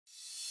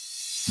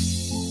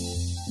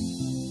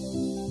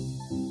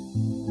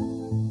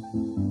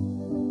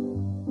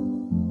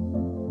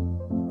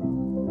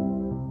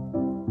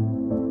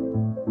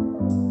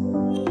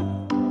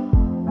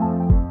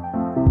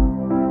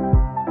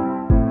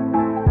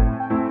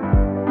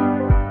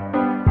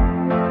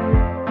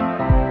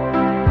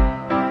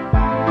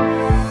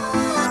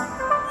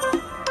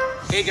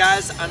Hey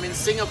guys, I'm in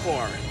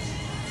Singapore.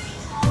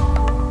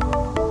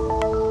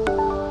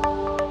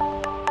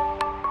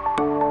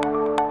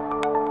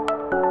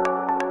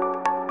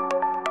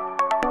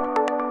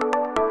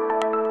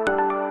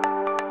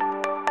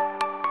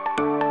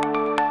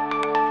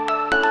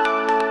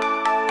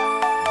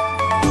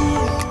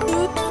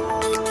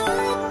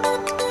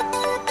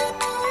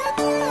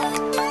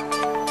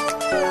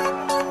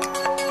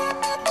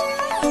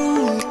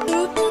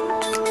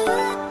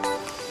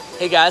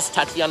 Hey guys,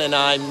 Tatiana and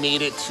I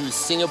made it to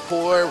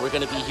Singapore. We're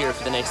gonna be here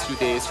for the next few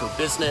days for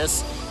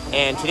business.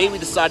 And today we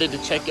decided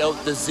to check out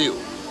the zoo.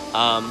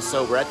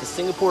 So we're at the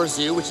Singapore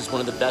Zoo, which is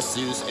one of the best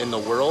zoos in the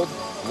world.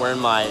 I'm wearing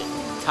my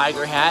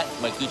tiger hat,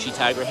 my Gucci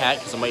tiger hat,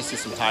 because I might see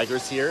some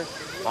tigers here.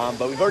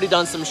 But we've already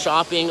done some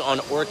shopping on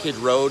Orchid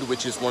Road,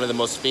 which is one of the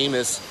most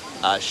famous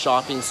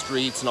shopping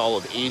streets in all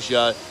of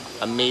Asia.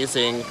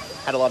 Amazing,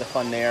 had a lot of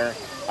fun there.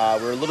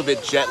 We're a little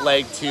bit jet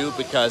lagged too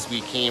because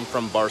we came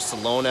from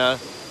Barcelona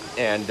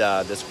and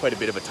there's quite a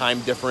bit of a time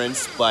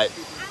difference, but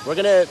we're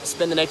gonna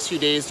spend the next few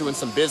days doing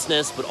some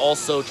business, but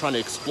also trying to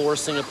explore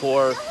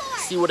Singapore,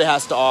 see what it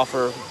has to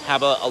offer,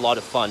 have a lot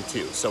of fun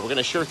too. So we're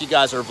gonna share with you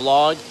guys our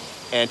vlog,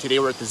 and today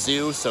we're at the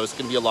zoo, so it's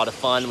gonna be a lot of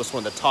fun. It's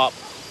one of the top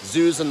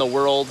zoos in the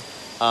world.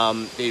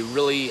 They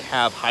really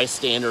have high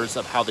standards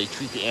of how they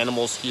treat the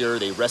animals here.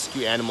 They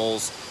rescue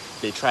animals,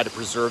 they try to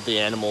preserve the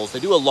animals. They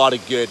do a lot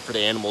of good for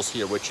the animals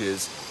here, which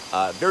is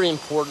very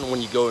important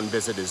when you go and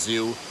visit a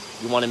zoo.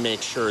 You want to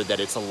make sure that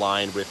it's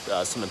aligned with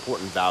some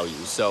important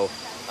values. So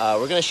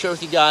we're going to share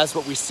with you guys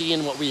what we see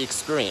and what we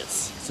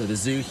experience. So the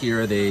zoo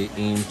here, they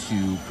aim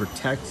to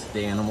protect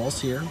the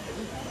animals here.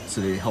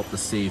 So they help to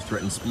save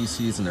threatened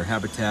species and their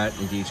habitat,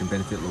 engage and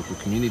benefit local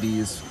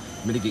communities,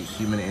 mitigate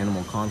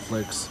human-animal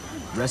conflicts,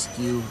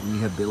 rescue,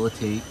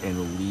 rehabilitate, and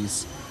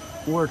release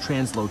or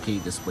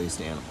translocate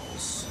displaced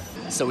animals.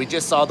 So we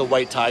just saw the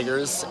white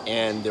tigers,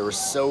 and they were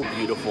so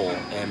beautiful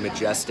and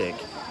majestic.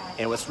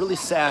 And what's really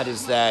sad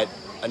is that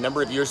a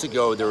number of years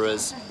ago, there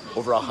was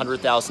over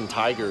 100,000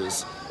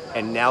 tigers,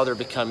 and now they're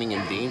becoming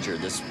endangered.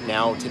 There's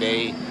now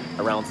today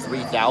around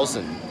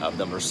 3,000 of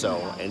them or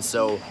so. And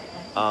so,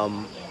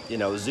 you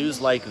know, zoos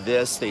like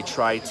this, they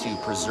try to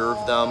preserve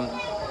them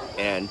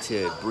and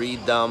to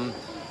breed them.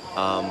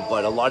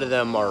 But a lot of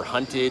them are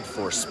hunted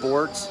for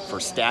sport, for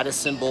status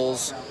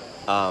symbols.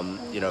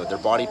 You know, their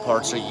body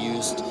parts are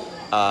used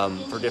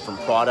for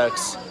different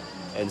products.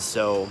 And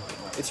so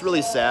it's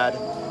really sad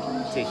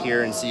to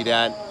hear and see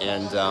that,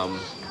 and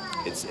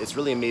it's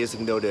really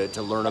amazing though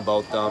to learn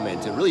about them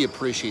and to really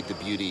appreciate the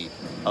beauty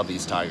of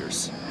these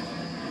tigers.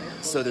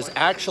 So there's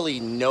actually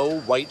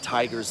no white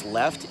tigers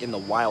left in the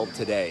wild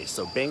today.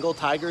 So Bengal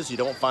tigers, you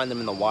don't find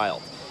them in the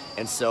wild,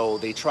 and so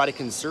they try to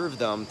conserve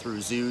them through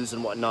zoos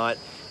and whatnot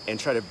and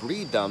try to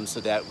breed them so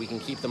that we can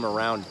keep them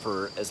around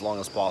for as long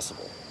as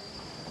possible.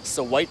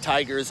 So white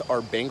tigers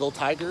are Bengal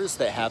tigers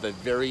that have a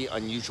very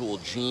unusual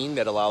gene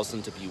that allows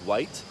them to be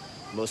white.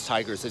 Most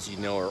tigers, as you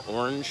know, are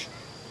orange,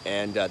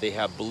 and they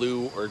have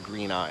blue or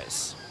green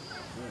eyes.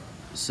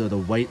 So the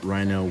white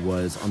rhino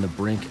was on the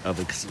brink of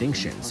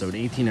extinction. So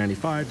in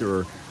 1895, there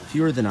were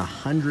fewer than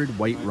 100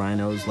 white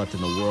rhinos left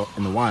in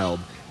the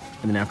wild.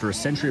 And then after a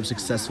century of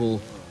successful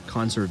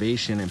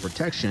conservation and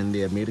protection,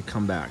 they have made a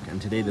comeback.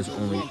 And today there's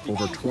only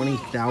over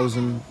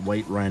 20,000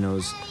 white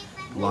rhinos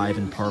live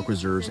in park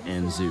reserves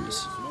and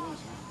zoos.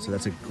 So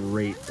that's a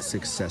great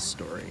success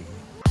story.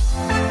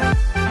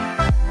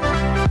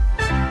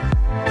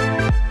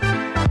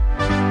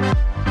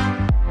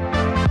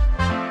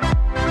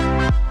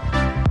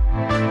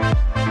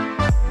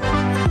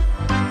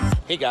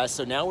 Hey guys,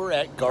 so now we're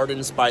at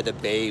Gardens by the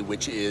Bay,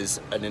 which is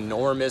an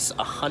enormous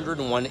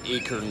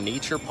 101-acre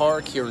nature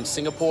park here in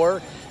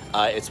Singapore.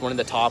 It's one of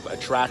the top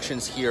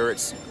attractions here.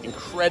 It's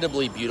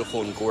incredibly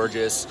beautiful and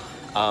gorgeous.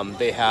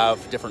 They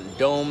have different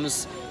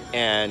domes,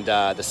 and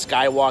the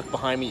skywalk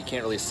behind me, you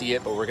can't really see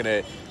it, but we're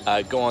gonna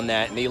go on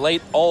that. And they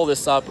light all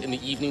this up in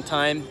the evening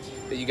time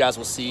that you guys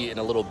will see in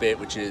a little bit,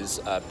 which is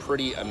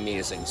pretty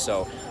amazing.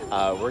 So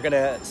we're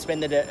gonna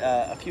spend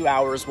a few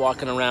hours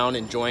walking around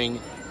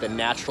enjoying the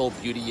natural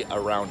beauty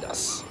around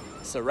us.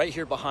 So right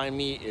here behind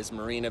me is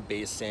Marina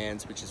Bay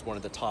Sands, which is one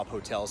of the top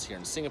hotels here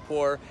in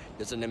Singapore.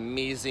 There's an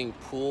amazing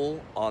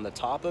pool on the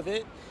top of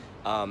it.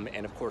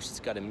 And of course, it's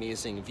got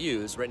amazing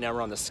views. Right now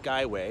we're on the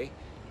Skyway,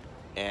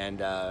 and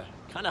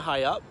kind of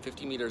high up,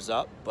 50 meters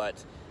up,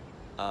 but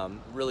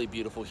really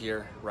beautiful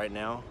here right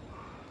now.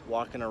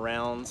 Walking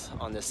around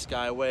on this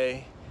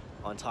Skyway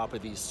on top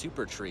of these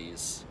super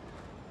trees.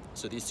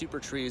 So these super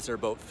trees are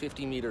about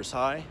 50 meters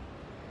high,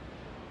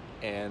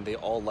 and they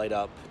all light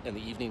up in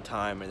the evening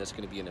time, and there's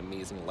going to be an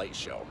amazing light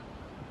show.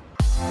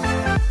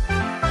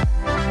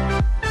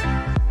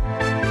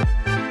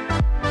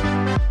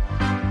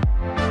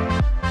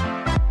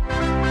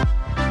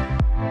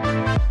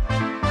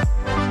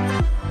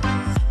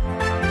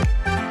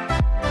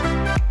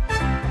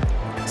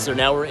 So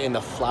now we're in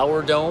the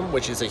Flower Dome,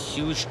 which is a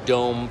huge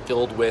dome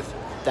filled with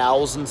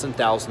thousands and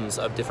thousands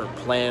of different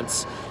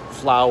plants,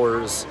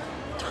 flowers,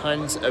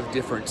 tons of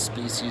different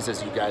species,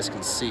 as you guys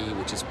can see,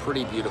 which is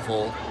pretty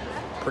beautiful,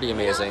 pretty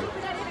amazing.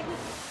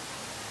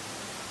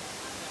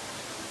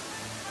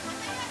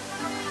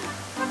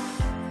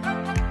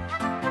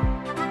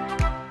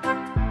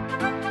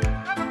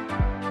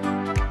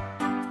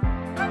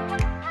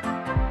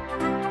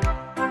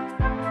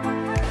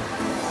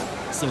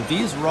 So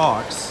these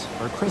rocks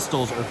or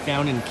crystals are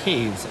found in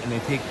caves, and they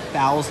take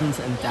thousands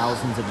and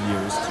thousands of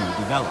years to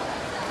develop.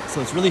 So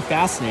what's really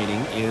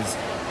fascinating is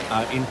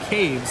in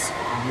caves,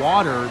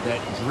 water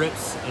that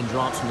drips and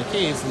drops from the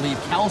caves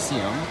leave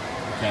calcium,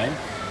 okay?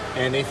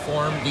 And they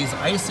form these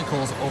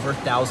icicles over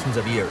thousands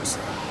of years.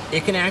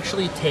 It can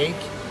actually take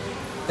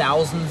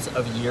thousands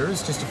of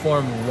years just to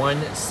form 1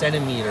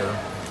 centimeter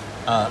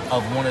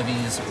of one of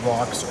these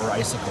rocks or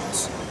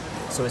icicles.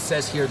 So it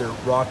says here they're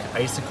rock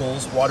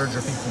icicles, water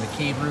dripping from the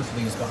cave roof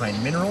leaves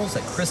behind minerals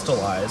that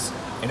crystallize,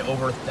 and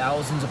over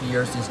thousands of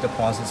years these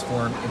deposits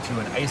form into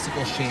an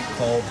icicle shape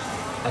called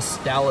a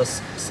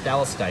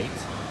stalactite.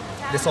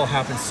 This all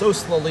happens so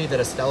slowly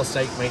that a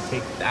stalactite might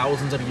take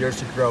thousands of years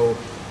to grow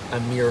a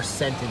mere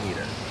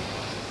centimeter.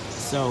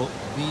 So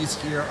these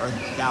here are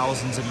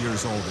thousands of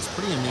years old. It's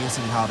pretty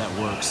amazing how that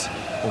works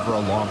over a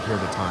long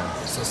period of time.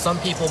 So some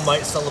people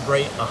might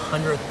celebrate a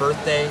 100th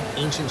birthday.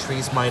 Ancient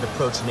trees might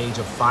approach an age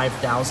of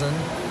 5,000,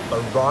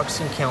 but rocks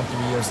can count the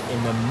years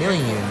in the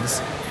millions,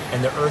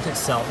 and the Earth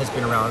itself has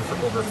been around for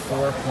over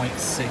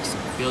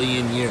 4.6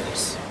 billion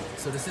years.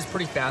 So this is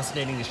pretty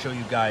fascinating to show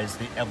you guys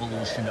the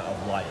evolution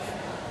of life.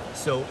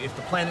 So if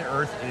the planet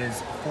Earth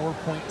is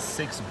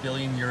 4.6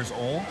 billion years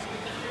old,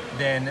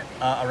 then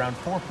around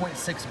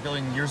 4.6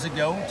 billion years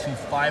ago to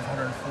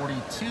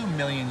 542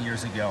 million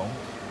years ago,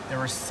 there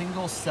were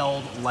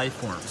single-celled life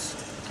forms,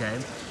 okay?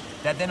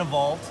 That then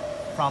evolved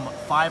from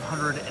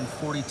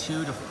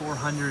 542 to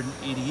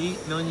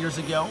 488 million years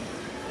ago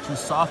to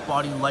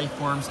soft-bodied life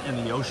forms in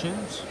the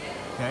oceans,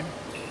 okay?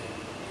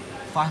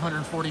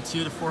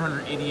 542 to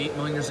 488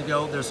 million years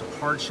ago, there's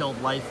hard-shelled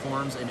life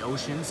forms in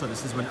oceans, so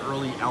this is when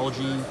early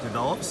algae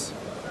develops.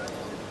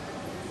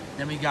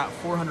 Then we got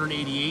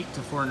 488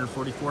 to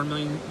 444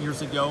 million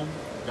years ago.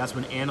 That's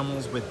when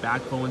animals with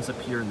backbones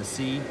appear in the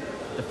sea.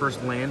 The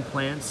first land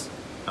plants,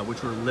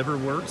 which were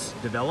liverworts,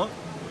 develop.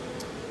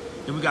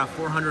 Then we got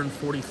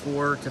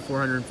 444 to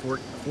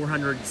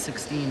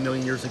 416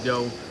 million years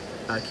ago,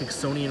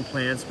 Kicksonian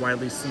plants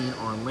widely seen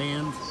on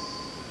land.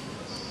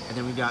 And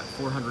then we got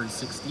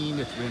 416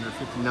 to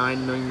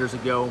 359 million years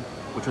ago,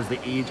 which was the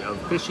age of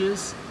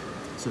fishes.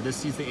 So this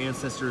sees the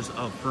ancestors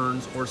of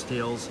ferns,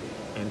 horsetails,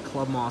 and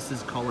club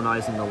mosses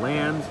colonizing the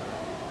land.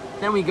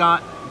 Then we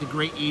got the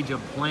great age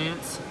of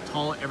plants.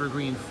 Tall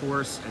evergreen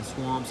forests and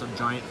swamps of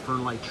giant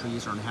fern-like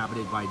trees are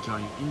inhabited by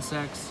giant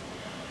insects.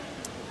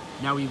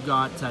 Now we've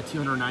got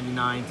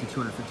 299 to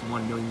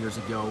 251 million years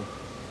ago,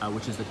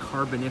 which is the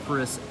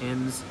Carboniferous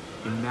ends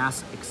in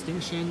mass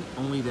extinction.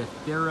 Only the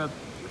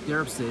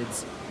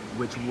therapsids,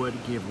 which would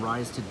give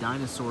rise to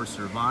dinosaurs,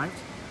 survived.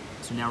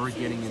 So now we're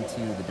getting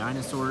into the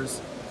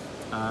dinosaurs.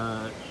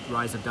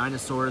 Rise of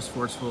dinosaurs,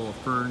 forests full of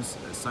ferns,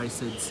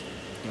 cycads,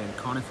 and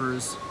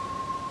conifers.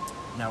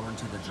 Now we're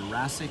into the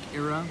Jurassic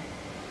era.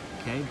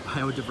 Okay,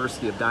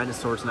 biodiversity of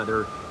dinosaurs and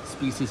other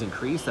species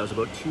increased. That was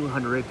about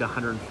 200 to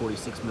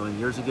 146 million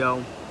years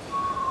ago.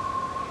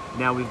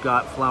 Now we've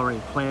got flowering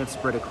plants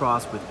spread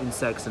across with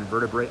insects and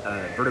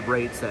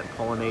vertebrates that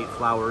pollinate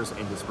flowers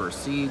and disperse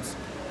seeds.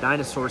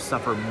 Dinosaurs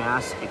suffer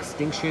mass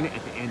extinction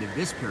at the end of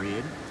this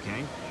period.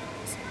 Okay,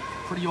 it's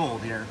pretty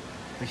old here.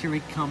 But here we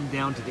come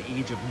down to the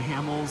age of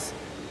mammals,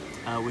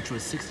 which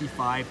was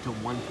 65 to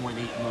 1.8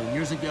 million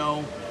years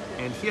ago.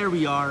 And here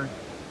we are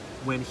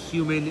when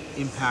human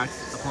impact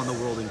upon the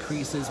world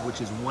increases,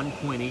 which is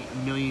 1.8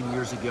 million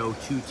years ago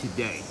to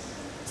today.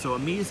 So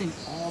amazing,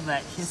 all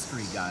that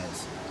history,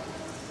 guys,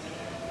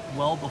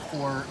 well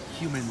before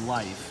human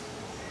life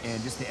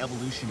and just the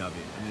evolution of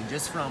it. I mean,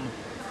 just from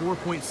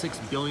 4.6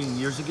 billion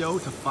years ago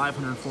to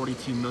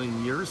 542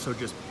 million years, so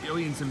just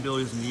billions and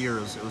billions of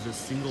years, it was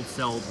just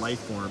single-celled life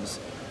forms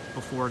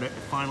before it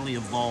finally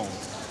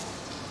evolved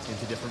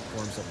into different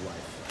forms of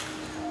life.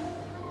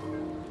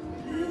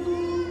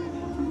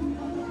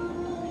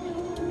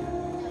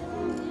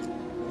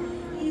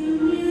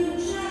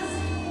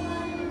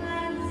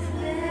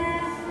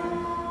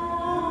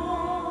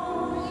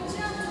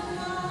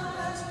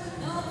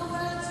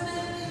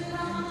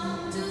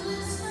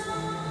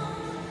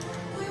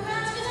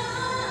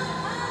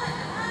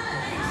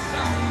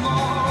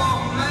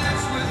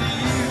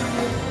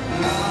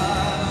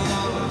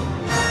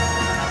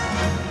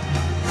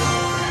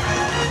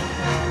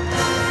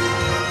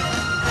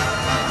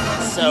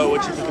 So,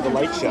 what you think of the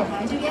light show?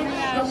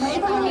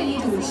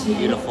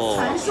 Beautiful,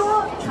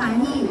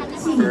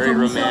 very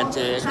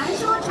romantic.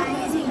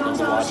 Love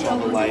to watch all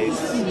the lights.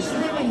 So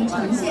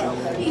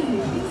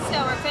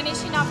we're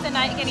finishing off the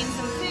night getting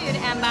some food,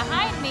 and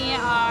behind me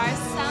are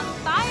some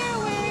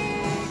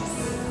fireworks.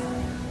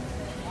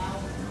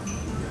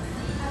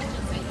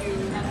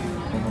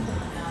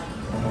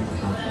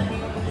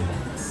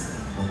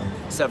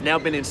 So I've now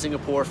been in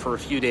Singapore for a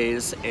few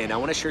days, and I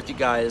want to share with you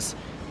guys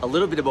a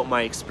little bit about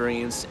my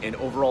experience and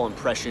overall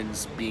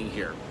impressions being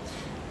here.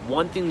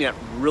 One thing that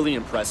really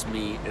impressed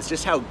me is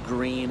just how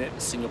green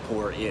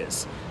Singapore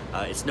is.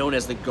 It's known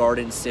as the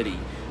Garden City.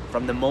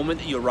 From the moment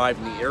that you arrive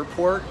in the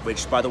airport,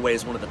 which by the way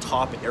is one of the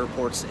top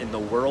airports in the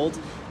world,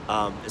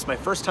 it's my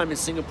first time in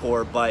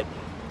Singapore, but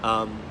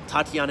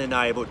Tatiana and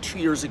I, about 2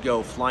 years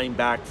ago, flying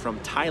back from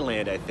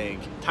Thailand, I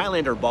think,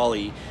 Thailand or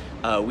Bali,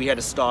 we had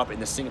to stop in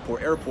the Singapore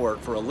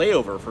airport for a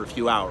layover for a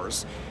few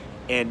hours.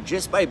 And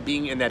just by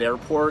being in that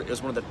airport, it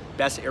was one of the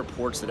best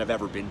airports that I've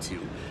ever been to.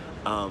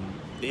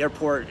 The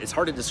airport, it's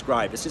hard to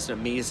describe. It's just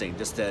amazing.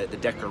 Just the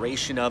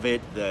decoration of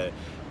it, the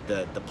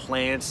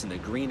plants and the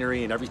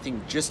greenery and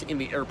everything just in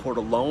the airport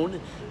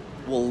alone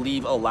will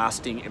leave a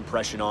lasting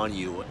impression on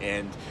you.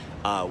 And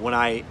when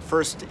I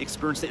first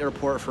experienced the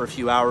airport for a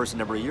few hours a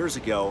number of years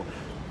ago,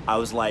 I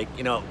was like,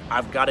 you know,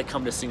 I've got to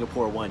come to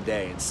Singapore one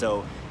day. And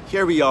so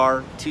here we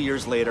are 2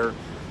 years later.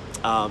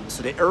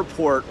 So the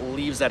airport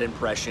leaves that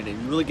impression,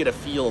 and you really get a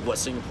feel of what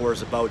Singapore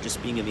is about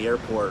just being in the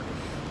airport.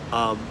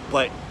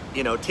 But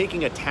you know,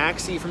 taking a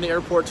taxi from the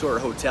airport to our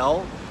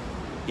hotel,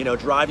 you know,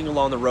 driving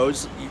along the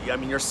roads, I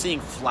mean, you're seeing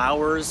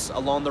flowers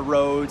along the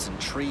roads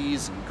and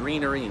trees and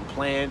greenery and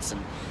plants,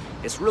 and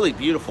it's really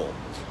beautiful.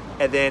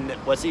 And then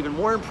what's even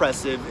more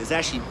impressive is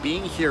actually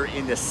being here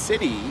in the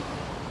city,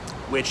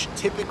 which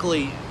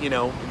typically, you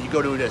know, when you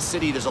go to a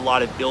city, there's a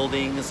lot of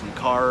buildings and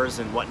cars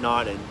and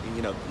whatnot, and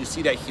you know, you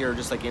see that here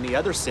just like any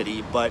other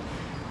city, but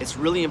it's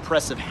really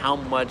impressive how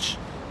much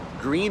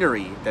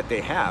greenery that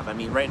they have. I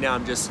mean, right now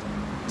I'm just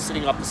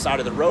sitting off the side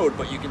of the road,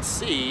 but you can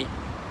see,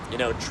 you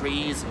know,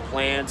 trees and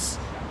plants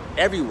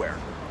everywhere.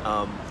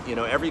 You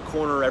know, every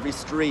corner, every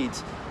street,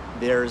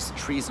 there's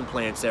trees and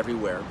plants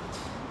everywhere.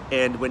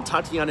 And when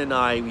Tatiana and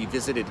I, we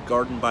visited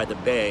Garden by the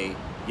Bay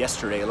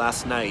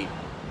last night,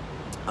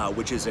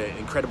 which is an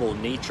incredible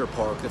nature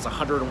park. It's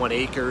 101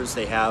 acres.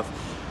 They have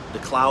the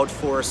Cloud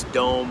Forest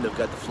Dome, they've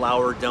got the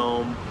Flower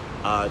Dome,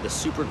 the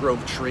Super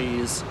Grove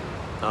trees,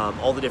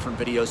 all the different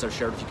videos I've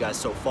shared with you guys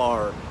so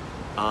far.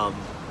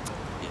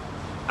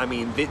 I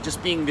mean,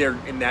 just being there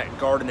in that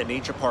garden, that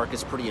nature park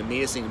is pretty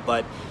amazing,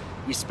 but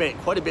we spent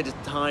quite a bit of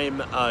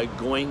time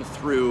going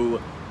through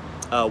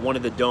one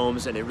of the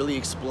domes, and it really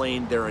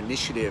explained their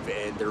initiative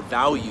and their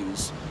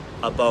values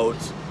about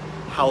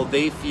how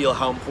they feel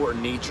how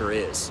important nature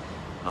is.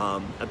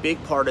 A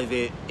big part of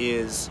it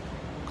is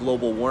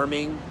global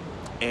warming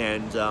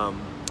and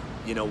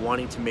you know,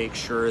 wanting to make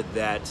sure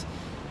that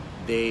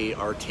they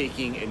are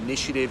taking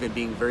initiative and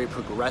being very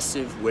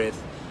progressive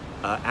with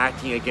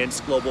acting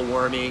against global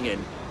warming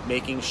and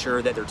making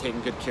sure that they're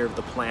taking good care of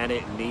the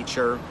planet and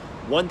nature.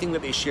 One thing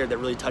that they shared that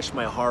really touched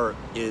my heart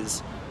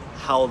is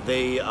how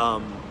they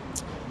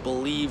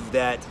believe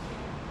that,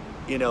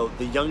 you know,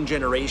 the young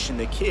generation,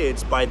 the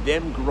kids, by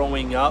them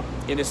growing up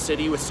in a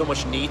city with so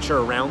much nature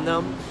around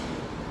them,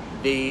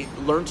 they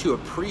learn to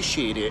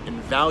appreciate it and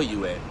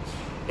value it.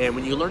 And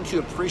when you learn to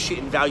appreciate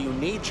and value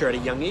nature at a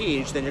young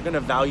age, then you're going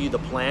to value the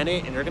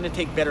planet and you're going to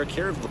take better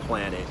care of the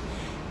planet.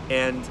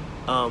 And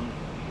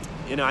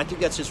you know, I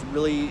think that's just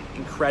really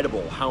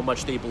incredible how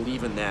much they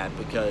believe in that,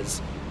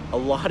 because a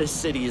lot of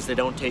cities, they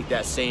don't take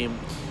that same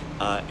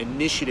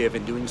initiative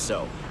in doing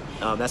so.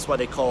 That's why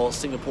they call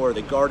Singapore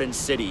the Garden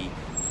City,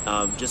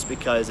 just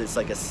because it's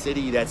like a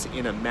city that's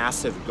in a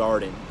massive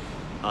garden.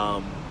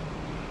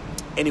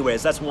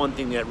 Anyways, that's one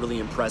thing that really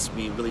impressed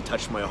me, really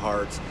touched my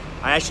heart.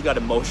 I actually got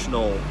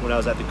emotional when I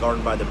was at the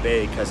Garden by the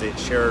Bay, because it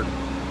shared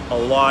a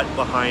lot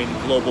behind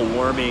global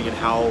warming and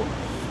how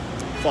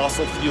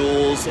fossil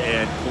fuels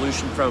and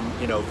pollution from,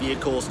 you know,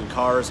 vehicles and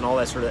cars and all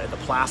that sort of, the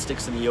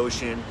plastics in the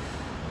ocean,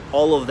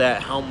 all of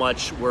that, how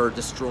much we're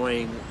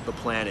destroying the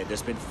planet.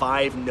 There's been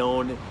 5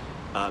 known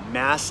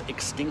mass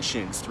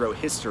extinctions throughout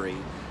history,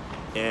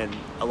 and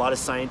a lot of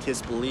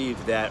scientists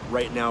believe that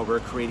right now we're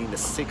creating the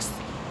 6th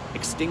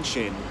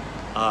extinction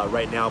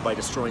right now by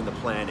destroying the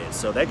planet.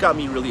 So that got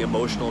me really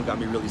emotional, got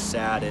me really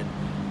sad, and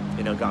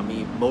you know, got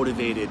me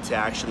motivated to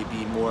actually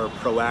be more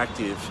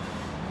proactive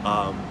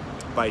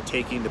by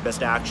taking the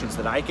best actions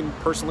that I can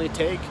personally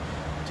take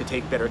to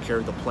take better care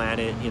of the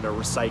planet, you know,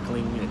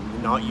 recycling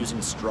and not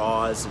using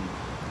straws and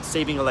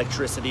saving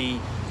electricity,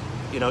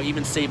 you know,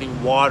 even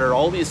saving water.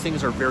 All these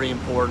things are very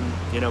important,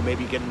 you know,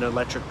 maybe getting an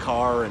electric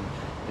car. And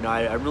you know,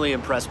 I'm really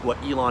impressed what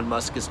Elon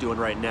Musk is doing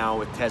right now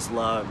with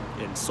Tesla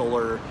and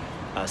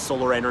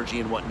solar energy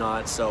and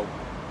whatnot. So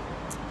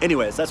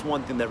anyways, that's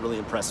one thing that really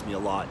impressed me a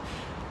lot.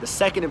 The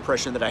second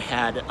impression that I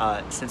had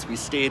since we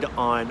stayed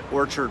on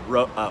Orchard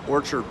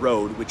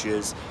Road, which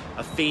is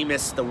a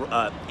famous,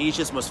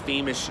 Asia's most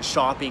famous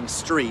shopping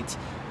street,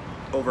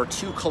 over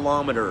 2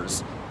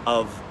 kilometers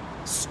of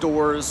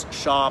stores,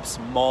 shops,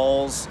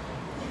 malls.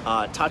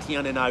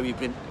 Tatiana and I, we've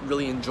been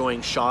really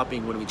enjoying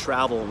shopping when we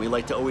travel, and we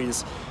like to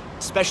always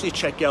especially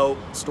check out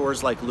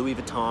stores like Louis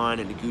Vuitton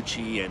and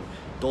Gucci and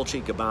Dolce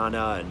 &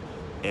 Gabbana,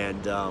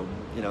 and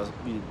you know,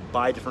 we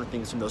buy different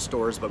things from those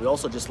stores, but we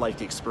also just like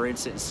to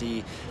experience it and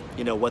see,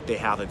 you know, what they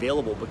have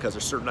available, because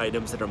there's certain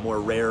items that are more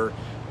rare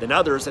than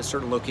others that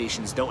certain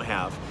locations don't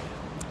have.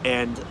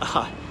 And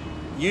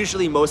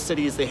usually most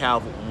cities, they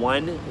have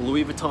 1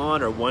 Louis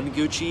Vuitton or 1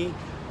 Gucci.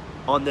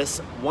 On this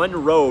one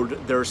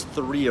road, there's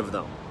 3 of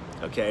them,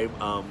 okay?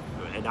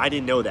 And I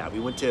didn't know that. We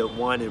went to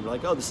one and we're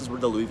like, oh, this is where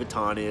the Louis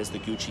Vuitton is, the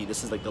Gucci,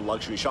 this is like the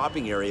luxury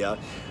shopping area.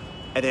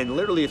 And then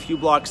literally a few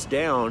blocks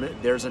down,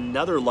 there's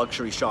another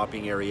luxury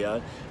shopping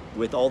area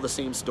with all the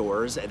same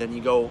stores, and then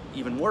you go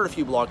even more a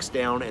few blocks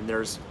down and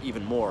there's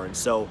even more. And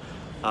so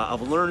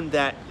I've learned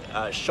that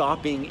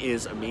shopping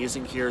is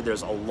amazing here.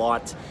 There's a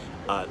lot,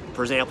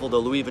 for example, the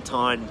Louis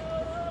Vuitton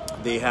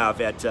they have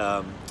at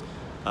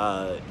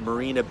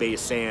Marina Bay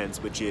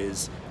Sands, which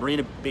is,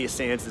 Marina Bay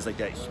Sands is like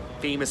that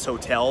famous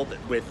hotel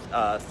with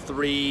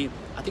three,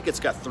 I think it's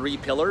got 3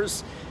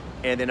 pillars,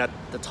 and then at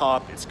the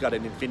top it's got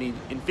an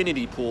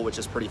infinity pool, which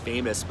is pretty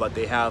famous. But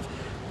they have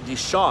these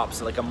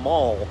shops, like a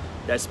mall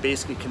that's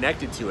basically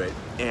connected to it,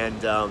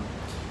 and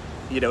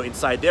you know,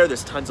 inside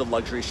there's tons of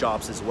luxury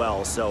shops as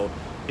well. So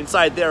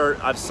inside there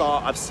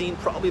I've seen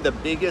probably the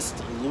biggest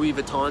Louis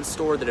Vuitton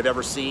store that I've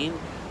ever seen.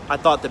 I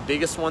thought the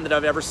biggest one that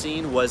I've ever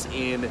seen was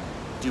in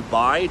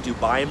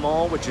Dubai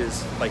Mall, which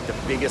is like the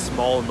biggest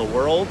mall in the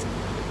world.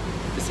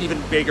 It's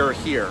even bigger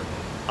here.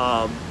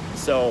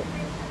 So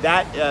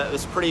that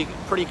was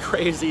pretty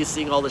crazy,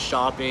 seeing all the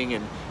shopping,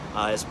 and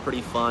it's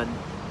pretty fun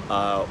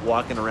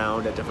walking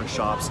around at different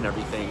shops and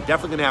everything.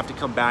 Definitely gonna have to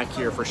come back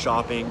here for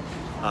shopping.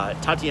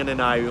 Tatiana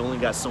and I, we only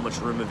got so much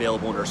room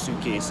available in our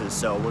suitcases,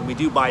 so when we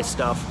do buy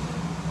stuff,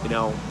 you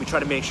know, we try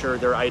to make sure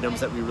they're items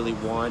that we really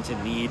want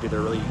and need,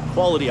 they're really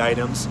quality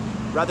items.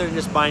 Rather than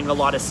just buying a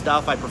lot of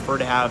stuff, I prefer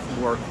to have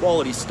more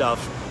quality stuff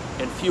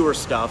and fewer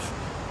stuff,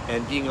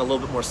 and being a little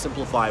bit more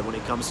simplified when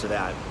it comes to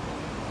that.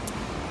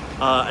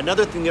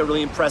 Another thing that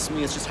really impressed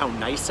me is just how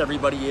nice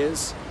everybody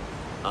is.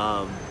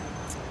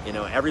 You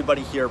know,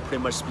 everybody here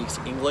pretty much speaks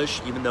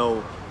English, even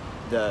though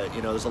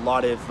there's a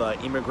lot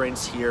of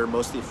immigrants here,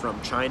 mostly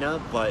from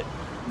China, but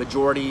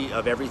majority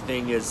of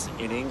everything is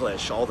in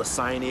English. All the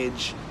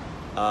signage,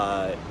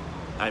 I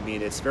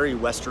mean, it's very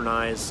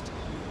westernized,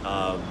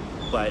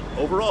 but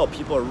overall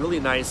people are really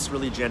nice,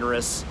 really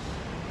generous,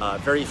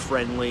 very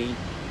friendly.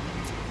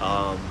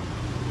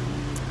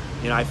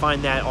 You know, I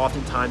find that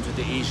oftentimes with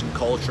the Asian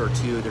culture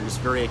too, they're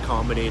just very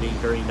accommodating,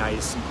 very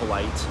nice and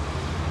polite.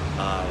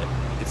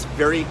 It's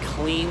very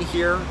clean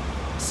here.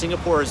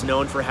 Singapore is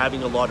known for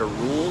having a lot of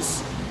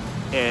rules,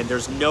 and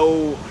there's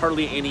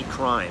hardly any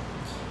crime,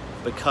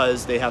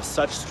 because they have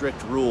such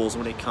strict rules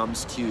when it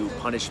comes to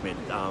punishment.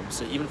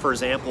 So even, for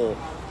example,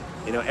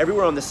 you know,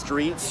 everywhere on the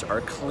streets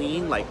are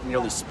clean, like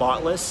nearly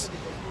spotless.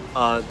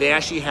 They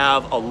actually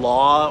have a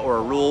law or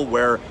a rule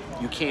where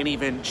you can't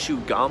even chew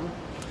gum.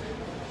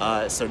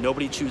 So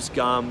nobody chews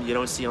gum. You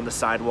don't see on the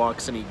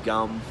sidewalks any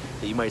gum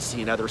that you might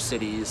see in other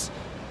cities.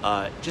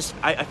 I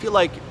feel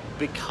like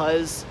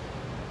because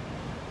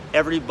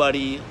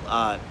everybody,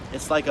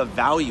 it's like a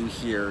value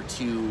here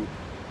to,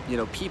 you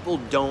know, people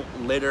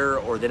don't litter,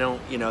 or they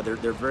don't, you know,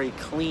 they're very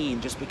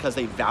clean just because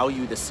they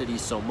value the city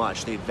so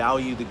much. They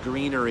value the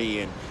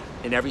greenery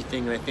and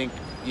everything. And I think,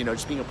 you know,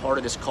 just being a part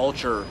of this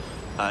culture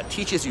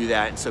teaches you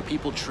that. And so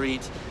people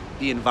treat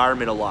the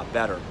environment a lot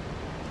better.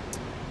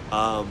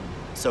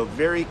 So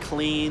very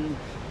clean,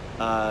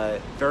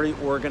 very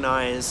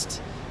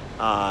organized,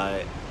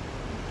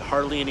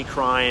 hardly any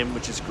crime,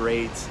 which is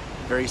great,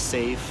 very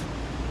safe.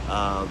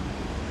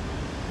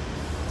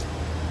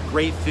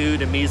 Great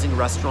food, amazing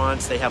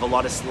restaurants. They have a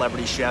lot of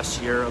celebrity chefs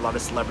here, a lot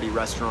of celebrity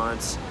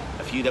restaurants,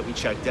 a few that we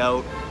checked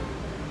out.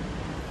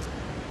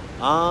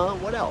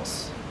 What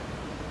else?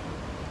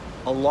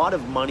 A lot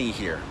of money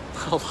here.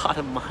 A lot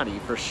of money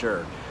for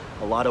sure.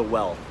 A lot of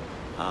wealth.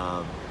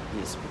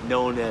 It's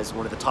known as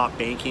one of the top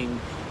banking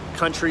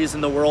countries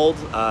in the world.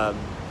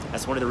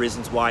 That's one of the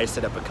reasons why I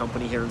set up a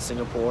company here in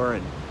Singapore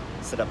and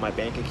set up my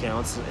bank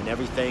accounts and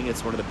everything.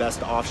 It's one of the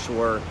best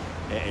offshore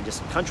and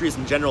just countries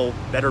in general,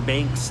 better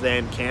banks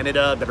than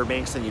Canada, better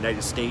banks than the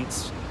United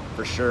States,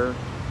 for sure.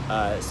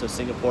 So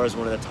Singapore is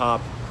one of the top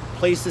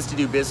places to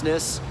do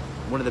business,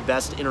 one of the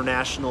best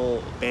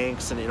international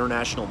banks and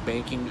international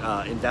banking,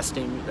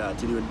 investing, to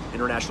do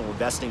international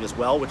investing as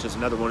well, which is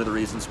another one of the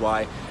reasons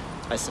why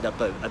I set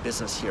up a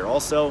business here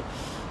also.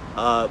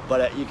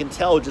 But you can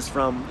tell just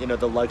from, you know,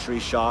 the luxury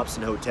shops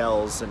and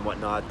hotels and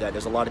whatnot that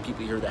there's a lot of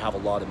people here that have a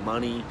lot of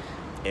money.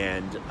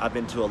 And I've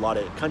been to a lot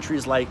of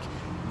countries like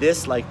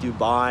this, like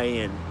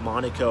Dubai and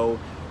Monaco,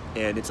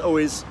 and it's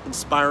always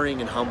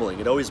inspiring and humbling.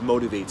 It always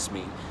motivates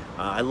me.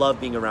 I love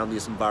being around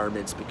these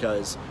environments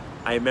because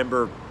I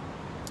remember,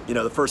 you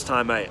know, the first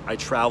time I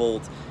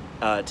traveled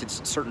to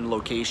certain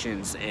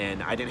locations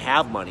and I didn't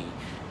have money,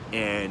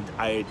 and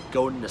I'd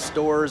go into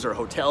stores or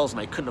hotels and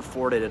I couldn't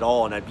afford it at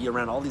all, and I'd be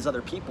around all these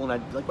other people and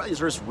I'd be like, wow,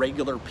 these are just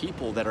regular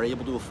people that are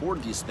able to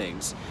afford these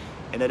things.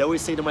 And I'd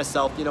always say to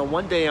myself, you know,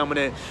 one day I'm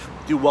gonna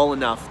do well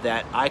enough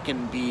that I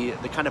can be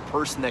the kind of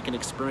person that can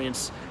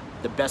experience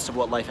the best of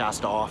what life has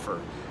to offer.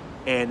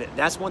 And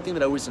that's one thing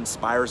that always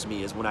inspires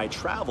me, is when I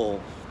travel,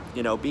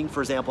 you know, being,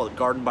 for example, at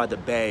Garden by the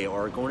Bay,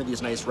 or going to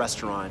these nice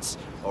restaurants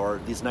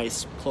or these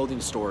nice clothing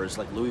stores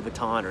like Louis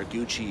Vuitton or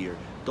Gucci or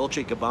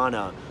Dolce &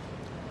 Gabbana.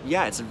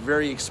 Yeah, it's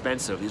very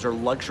expensive. These are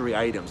luxury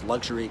items,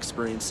 luxury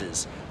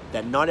experiences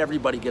that not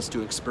everybody gets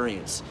to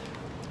experience.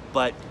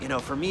 But, you know,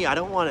 for me, I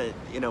don't want to,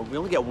 you know, we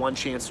only get one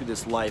chance through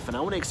this life, and I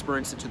want to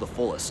experience it to the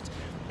fullest.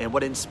 And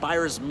what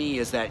inspires me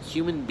is that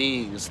human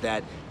beings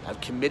that have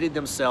committed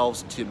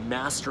themselves to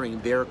mastering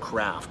their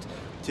craft,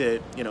 to,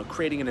 you know,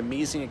 creating an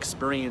amazing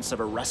experience of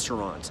a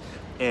restaurant,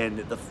 and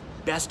the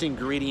best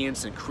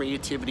ingredients and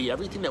creativity,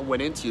 everything that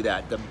went into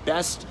that, the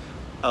best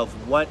of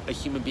what a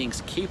human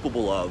being's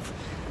capable of,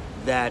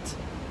 that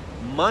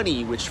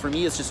money, which for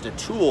me is just a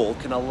tool,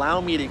 can allow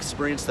me to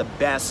experience the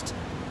best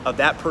of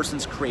that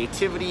person's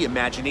creativity,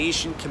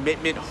 imagination,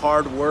 commitment,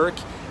 hard work,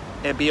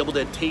 and be able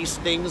to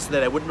taste things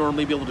that I wouldn't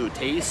normally be able to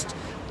taste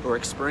or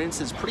experience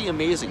is pretty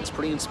amazing. It's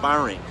pretty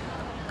inspiring.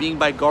 Being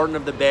by Garden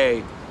of the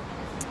Bay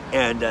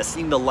and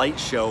seeing the light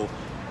show,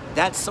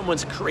 that's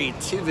someone's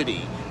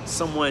creativity,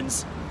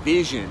 someone's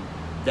vision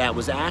that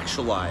was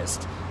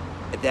actualized,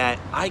 that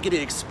I get to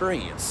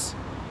experience.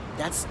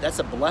 That's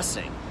a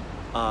blessing.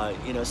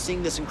 You know,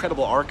 seeing this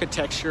incredible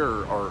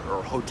architecture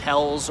or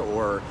hotels,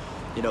 or,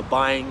 you know,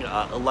 buying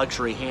a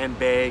luxury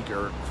handbag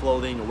or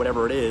clothing or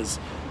whatever it is,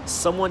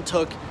 someone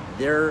took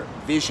their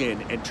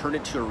vision and turned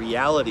it to a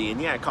reality.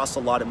 And yeah, it costs a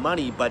lot of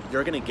money, but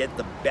you're gonna get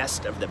the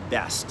best of the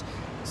best.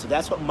 So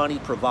that's what money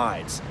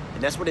provides.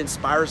 And that's what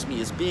inspires me,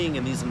 is being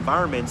in these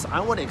environments. I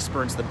want to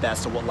experience the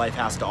best of what life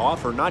has to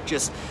offer, not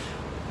just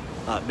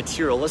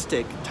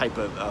materialistic type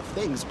of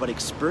things, but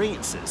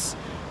experiences,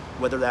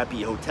 whether that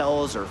be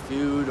hotels or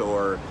food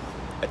or,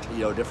 you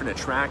know, different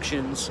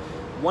attractions.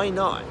 Why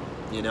not?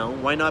 You know,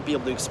 why not be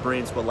able to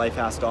experience what life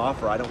has to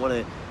offer? I don't want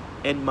to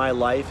end my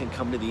life and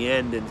come to the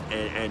end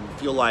and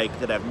feel like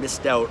that I've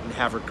missed out and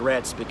have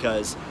regrets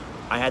because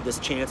I had this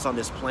chance on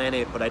this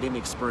planet, but I didn't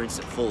experience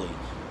it fully.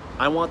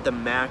 I want the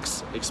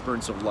max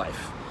experience of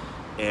life,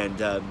 and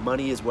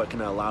money is what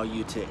can allow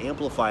you to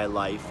amplify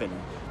life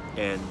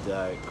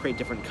and create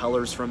different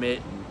colors from it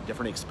and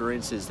different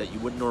experiences that you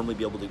wouldn't normally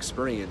be able to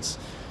experience,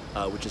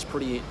 which is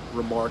pretty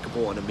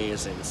remarkable and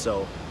amazing.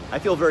 So I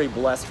feel very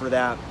blessed for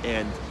that.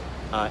 And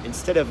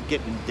instead of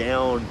getting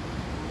down,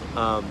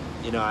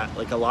 you know,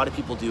 like a lot of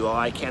people do, oh,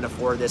 I can't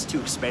afford this, too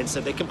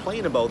expensive. They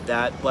complain about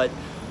that, but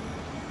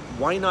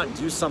why not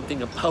do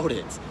something about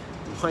it?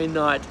 Why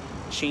not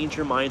change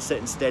your mindset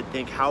instead?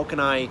 Think, how can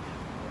I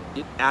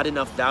add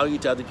enough value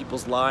to other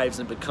people's lives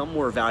and become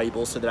more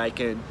valuable so that I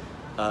can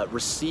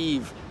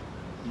receive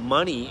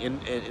money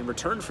in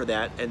return for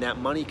that, and that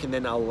money can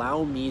then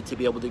allow me to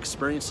be able to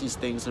experience these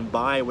things and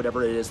buy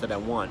whatever it is that I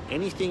want.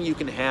 Anything you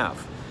can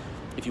have,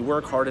 if you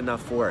work hard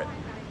enough for it,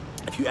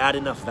 if you add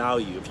enough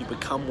value, if you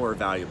become more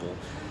valuable.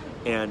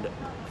 And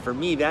for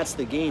me, that's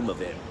the game of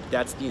it.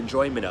 That's the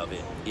enjoyment of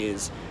it,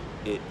 is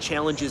it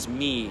challenges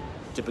me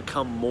to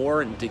become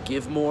more and to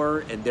give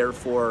more, and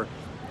therefore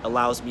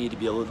allows me to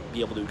be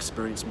able to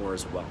experience more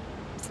as well.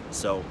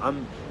 So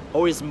I'm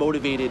always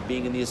motivated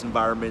being in these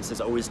environments. There's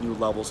always new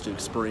levels to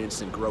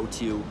experience and grow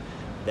to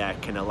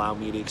that can allow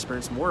me to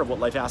experience more of what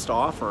life has to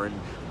offer. And,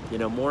 you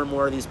know, more and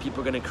more of these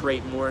people are going to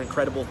create more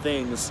incredible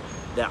things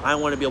that I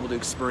want to be able to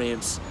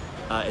experience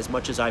as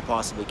much as I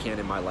possibly can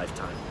in my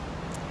lifetime.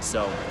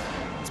 So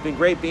it's been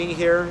great being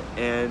here,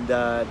 and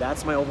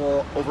that's my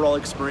overall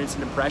experience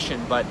and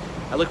impression. But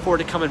I look forward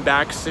to coming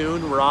back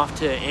soon. We're off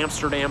to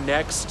Amsterdam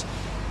next.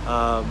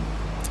 Yeah,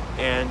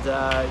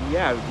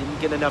 we didn't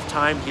get enough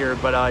time here,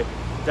 but I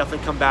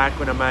definitely come back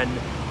when I'm on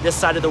this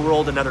side of the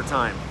world another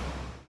time.